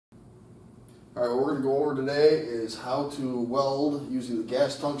Alright, what we're going to go over today is how to weld using the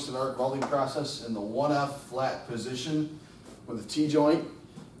gas tungsten arc welding process in the 1F flat position with a T-joint.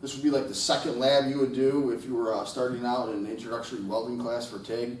 This would be like the second lab you would do if you were starting out in an introductory welding class for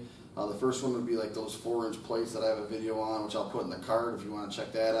TIG. The first one would be like those 4-inch plates that I have a video on, which I'll put in the card if you want to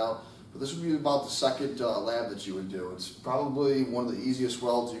check that out. But this would be about the second lab that you would do. It's probably one of the easiest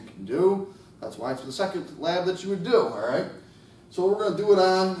welds you can do. That's why it's the second lab that you would do, alright? So what we're going to do it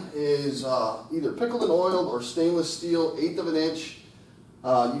on is either pickled and oiled or stainless steel, 1/8 of an inch.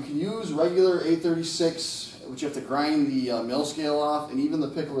 You can use regular 836, which you have to grind the mill scale off, and even the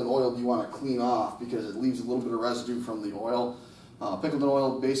pickled and oiled you want to clean off because it leaves a little bit of residue from the oil. Pickled and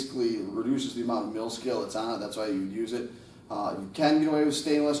oiled basically reduces the amount of mill scale that's on it, that's why you would use it. You can get away with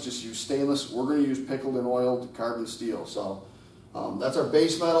stainless, just use stainless. We're going to use pickled and oiled carbon steel. So that's our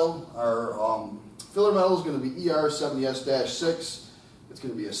base metal. Our filler metal is going to be ER70S-6. It's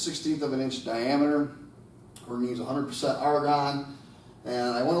going to be a 1/16 of an inch diameter. We're going to use 100% argon.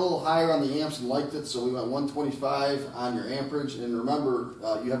 And I went a little higher on the amps and liked it, so we went 125 on your amperage. And remember,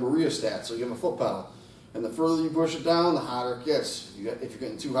 you have a rheostat, so you have a foot pedal. And the further you push it down, the hotter it gets. If you're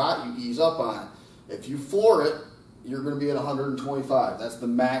getting too hot, you ease up on it. If you floor it, you're going to be at 125. That's the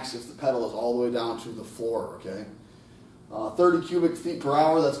max if the pedal is all the way down to the floor, okay? 30 cubic feet per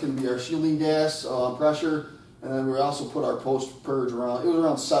hour, that's going to be our shielding gas pressure. And then we also put our post-purge around, it was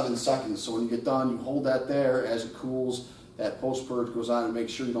around 7 seconds. So when you get done, you hold that there. As it cools, that post-purge goes on and make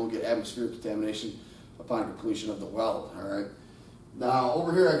sure you don't get atmospheric contamination upon completion of the weld, all right? Now,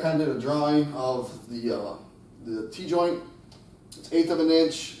 over here I kind of did a drawing of the T-joint. It's 1/8 of an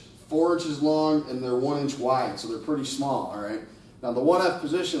inch, 4 inches long, and they're 1 inch wide, so they're pretty small, all right? Now the 1F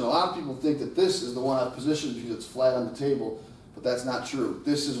position, a lot of people think that this is the 1F position because it's flat on the table, but that's not true.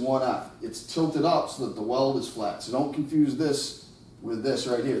 This is 1F. It's tilted up so that the weld is flat, so don't confuse this with this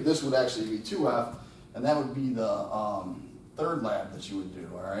right here. This would actually be 2F, and that would be the third lab that you would do,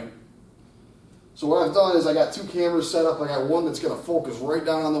 all right? So what I've done is I got 2 cameras set up. I got one that's going to focus right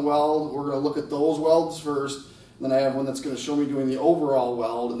down on the weld. We're going to look at those welds first. Then I have one that's going to show me doing the overall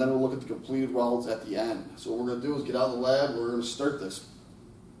weld, and then we'll look at the completed welds at the end. So what we're going to do is get out of the lab, and we're going to start this.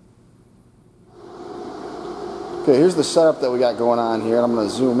 Okay, here's the setup that we got going on here. I'm going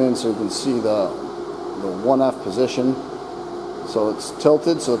to zoom in so you can see the 1F position. So it's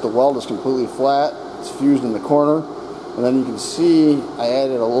tilted so that the weld is completely flat. It's fused in the corner. And then you can see I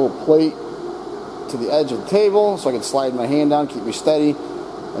added a little plate to the edge of the table so I can slide my hand down, keep me steady.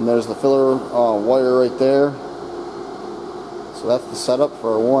 And there's the filler wire right there. So that's the setup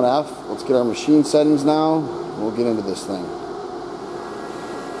for our 1F. Let's get our machine settings now, and we'll get into this thing.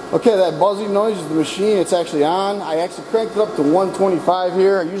 Okay, that buzzing noise is the machine. It's actually on. I actually cranked it up to 125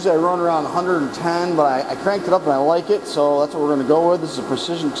 here. Usually I run around 110, but I cranked it up and I like it, so that's what we're going to go with. This is a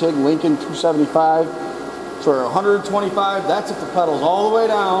Precision TIG Lincoln 275. So we're 125. That's if the pedal's all the way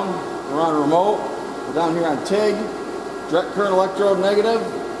down. We're on remote. We're down here on TIG. Direct current electrode negative.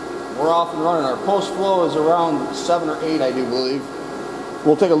 We're off and running. Our post flow is around 7 or 8, I do believe.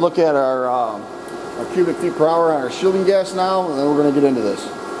 We'll take a look at our cubic feet per hour on our shielding gas now, and then we're going to get into this.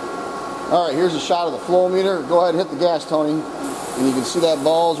 Alright, here's a shot of the flow meter. Go ahead and hit the gas, Tony. And you can see that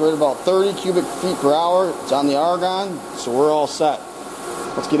ball's right about 30 cubic feet per hour. It's on the argon, so we're all set.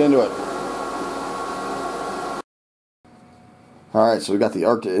 Let's get into it. Alright, so we got the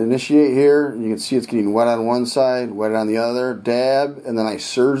arc to initiate here. You can see it's getting wet on one side, wet on the other, dab, and then I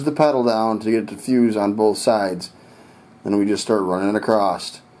surge the pedal down to get it to fuse on both sides. Then we just start running it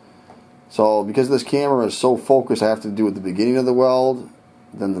across. So because this camera is so focused, I have to do it at the beginning of the weld,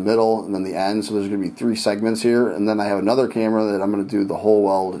 then the middle, and then the end. So there's going to be 3 segments here, and then I have another camera that I'm going to do the whole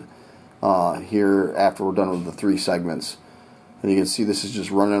weld here after we're done with the 3 segments. And you can see this is just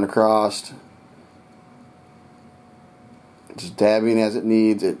running across. Just dabbing as it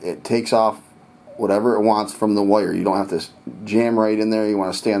needs. It takes off whatever it wants from the wire. You don't have to jam right in there. You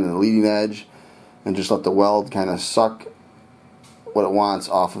want to stay on the leading edge and just let the weld kind of suck what it wants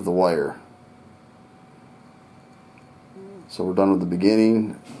off of the wire. So we're done with the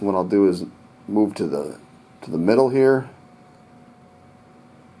beginning. What I'll do is move to the middle here.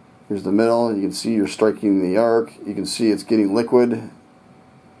 Here's the middle. You can see you're striking the arc. You can see it's getting liquid.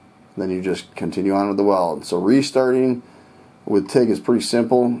 Then you just continue on with the weld. So restarting with TIG is pretty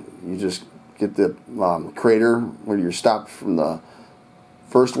simple. You just get the crater where you're stopped from the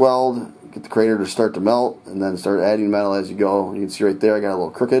first weld, get the crater to start to melt, and then start adding metal as you go. You can see right there I got a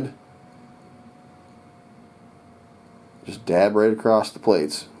little crooked. Just dab right across the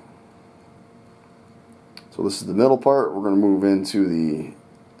plates. So this is the middle part. We're going to move into the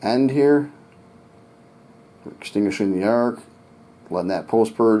end here. We're extinguishing the arc, letting that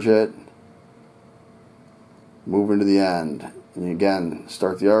post purge hit. Move into the end. And again,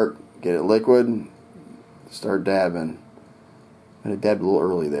 start the arc, get it liquid, start dabbing. I dabbed a little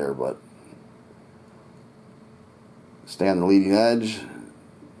early there, but stay on the leading edge.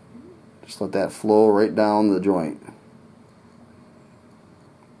 Just let that flow right down the joint.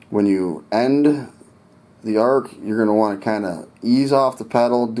 When you end the arc, you're going to want to kind of ease off the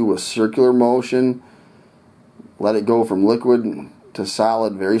pedal, do a circular motion, let it go from liquid to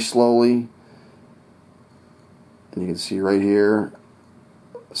solid very slowly. And you can see right here,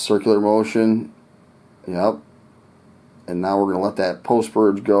 circular motion. Yep. And now we're going to let that post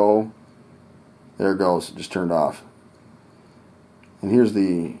purge go. There it goes, it just turned off. And here's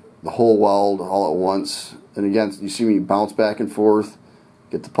the whole weld all at once. And again, you see me bounce back and forth,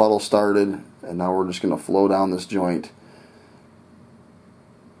 get the puddle started, and now we're just going to flow down this joint.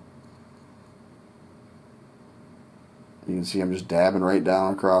 You can see I'm just dabbing right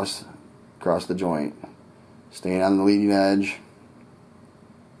down across the joint. Staying on the leading edge.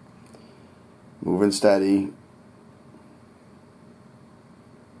 Moving steady.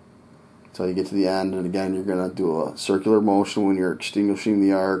 Until you get to the end, and again you're going to do a circular motion when you're extinguishing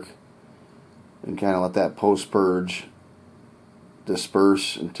the arc. And kind of let that post purge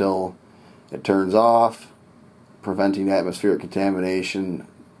disperse until it turns off, preventing atmospheric contamination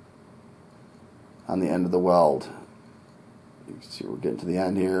on the end of the weld. You can see we're getting to the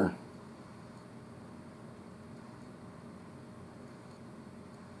end here.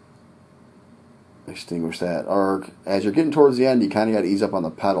 Extinguish that arc. As you're getting towards the end, you kind of got to ease up on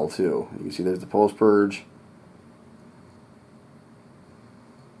the pedal too. You can see there's the post purge,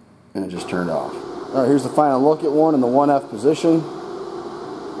 and it just turned off. Alright, here's the final look at one in the 1F position.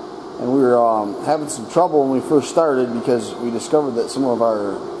 And we were having some trouble when we first started because we discovered that some of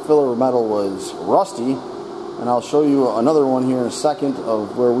our filler metal was rusty. And I'll show you another one here in a second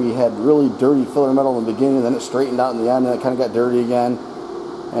of where we had really dirty filler metal in the beginning, and then it straightened out in the end, and it kind of got dirty again.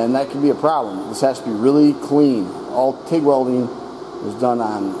 And that can be a problem. This has to be really clean. All TIG welding is done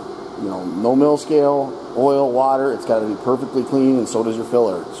on, no mill scale, oil, water. It's got to be perfectly clean, and so does your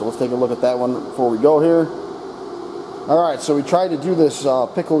filler. So let's take a look at that one before we go here. Alright, so we tried to do this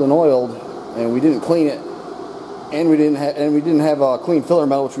pickled and oiled, and we didn't clean it, and we didn't have a clean filler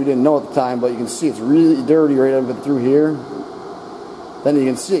metal, which we didn't know at the time. But you can see it's really dirty right up and through here. Then you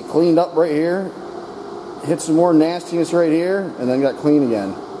can see it cleaned up right here. Hit some more nastiness right here, and then got clean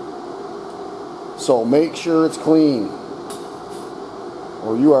again. So make sure it's clean,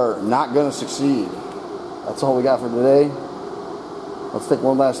 or you are not going to succeed. That's all we got for today. Let's take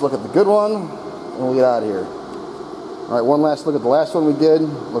one last look at the good one, and we'll get out of here. Alright, one last look at the last one we did.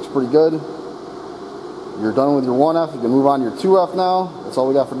 Looks pretty good. You're done with your 1F. You can move on to your 2F now. That's all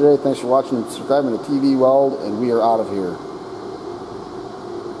we got for today. Thanks for watching and subscribing to TIG Weld, and we are out of here.